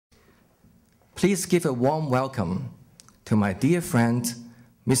Please give a warm welcome to my dear friend,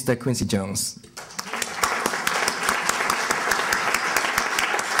 Mr. Quincy Jones.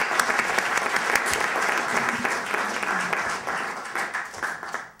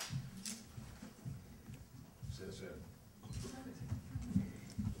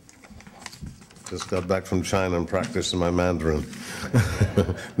 Just got back from China and practicing my Mandarin.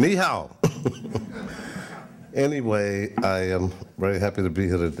 Ni hao. Anyway, I am very happy to be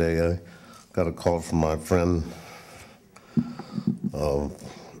here today. I got a call from my friend,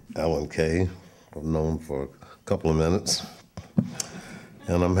 Alan Kay. I've known for a couple of minutes.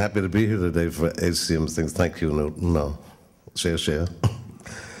 And I'm happy to be here today for ACM things. Thank you, Newton. No, share.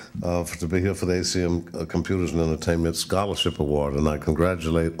 To be here for the ACM Computers and Entertainment Scholarship Award, and I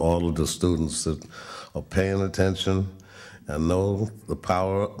congratulate all of the students that are paying attention and know the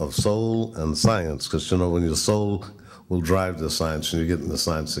power of soul and science, because you know when your soul will drive the science and you're getting the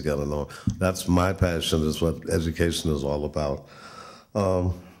science together. No, that's my passion, is what education is all about. I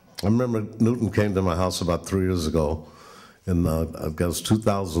remember Newton came to my house about 3 years ago in, I guess,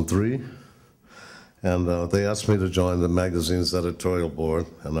 2003. And they asked me to join the magazine's editorial board,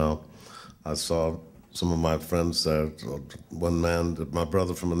 and I saw some of my friends there. One man, my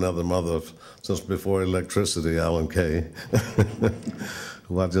brother from another mother, since before electricity, Alan Kay,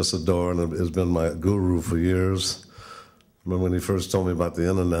 who I just adore and has been my guru for years. Remember when he first told me about the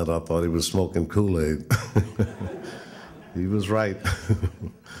internet, I thought he was smoking Kool-Aid. He was right.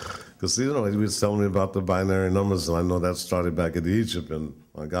 Because, you know, he was telling me about the binary numbers, and I know that started back in Egypt, and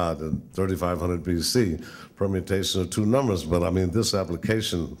my God, in 3500 BC, permutation of two numbers. But I mean, this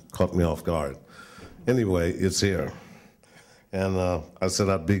application caught me off guard. Anyway, it's here. And I said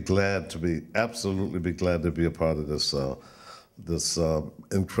I'd be glad to be, absolutely be glad to be a part of this, this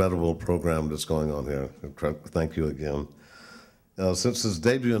incredible program that's going on here. Thank you again. Since its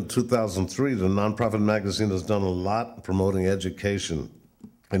debut in 2003, the nonprofit magazine has done a lot promoting education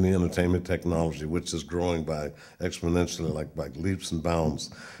in the entertainment technology, which is growing by exponentially, like by leaps and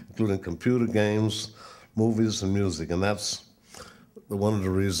bounds, including computer games, movies, and music. And that's one of the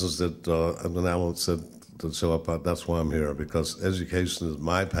reasons that, when Alan said to show up, that's why I'm here, because education is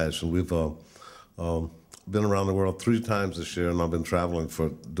my passion. We've been around the world 3 times this year, and I've been traveling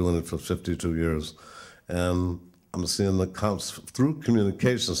doing it for 52 years. And I'm seeing through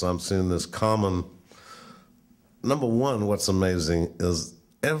communications, I'm seeing this common, number one, what's amazing is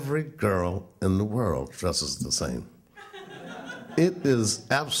every girl in the world dresses the same. It is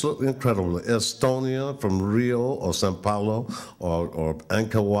absolutely incredible. Estonia, from Rio or Sao Paulo or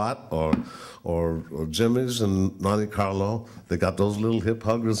Angkor Wat or Jimmy's in Monte Carlo, they got those little hip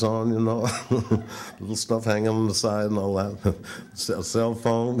huggers on, you know, little stuff hanging on the side and all that. Cell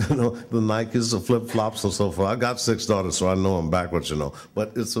phone, you know, the Nikes, the flip-flops and so forth. I got 6 daughters, so I know them backwards, you know.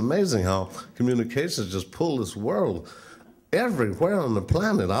 But it's amazing how communications just pull this world everywhere on the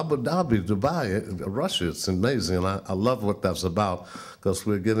planet. Abu Dhabi, Dubai, Russia, it's amazing. And I love what that's about, because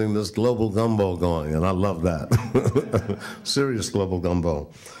we're getting this global gumbo going, and I love that. Serious global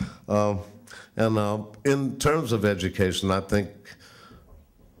gumbo. In terms of education, I think,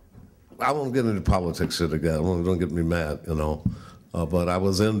 I won't get into politics here again. Don't get me mad, you know. But I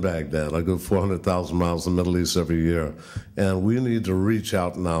was in Baghdad. I go 400,000 miles in the Middle East every year. And we need to reach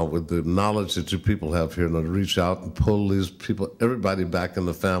out now with the knowledge that you people have here, and to reach out and pull these people, everybody back in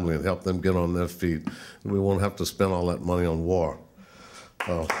the family, and help them get on their feet. And we won't have to spend all that money on war.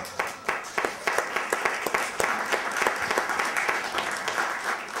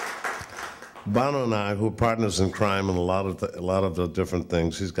 Bono and I, who are partners in crime in a lot of the different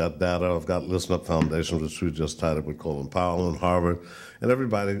things. He's got data. I've got Listen Up Foundation, which we just tied up with Colin Powell and Harvard, and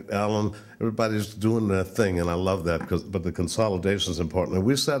everybody, Alan, everybody's doing their thing, and I love that. But the consolidation is important. And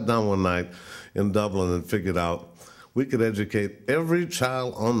we sat down one night in Dublin and figured out we could educate every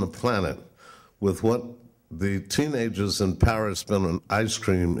child on the planet with what the teenagers in Paris spend on ice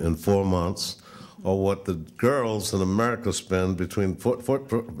cream in 4 months, or what the girls in America spend between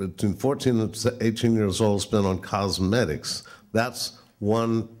 14 and 18 years old spend on cosmetics. That's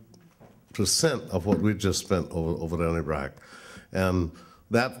 1% of what we just spent over there in Iraq. And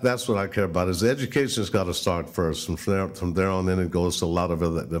that's what I care about, is education's got to start first. And from there on in, it goes to a lot of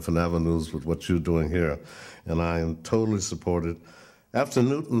other different avenues with what you're doing here. And I am totally supported. After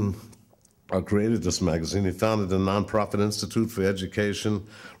Newton created this magazine, he founded a nonprofit institute for education,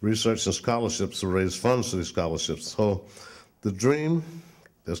 research, and scholarships to raise funds for these scholarships. So the dream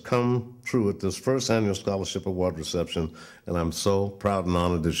has come true at this first annual scholarship award reception, and I'm so proud and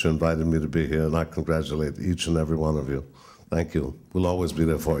honored that you invited me to be here, and I congratulate each and every one of you. Thank you. We'll always be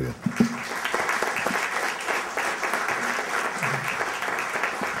there for you.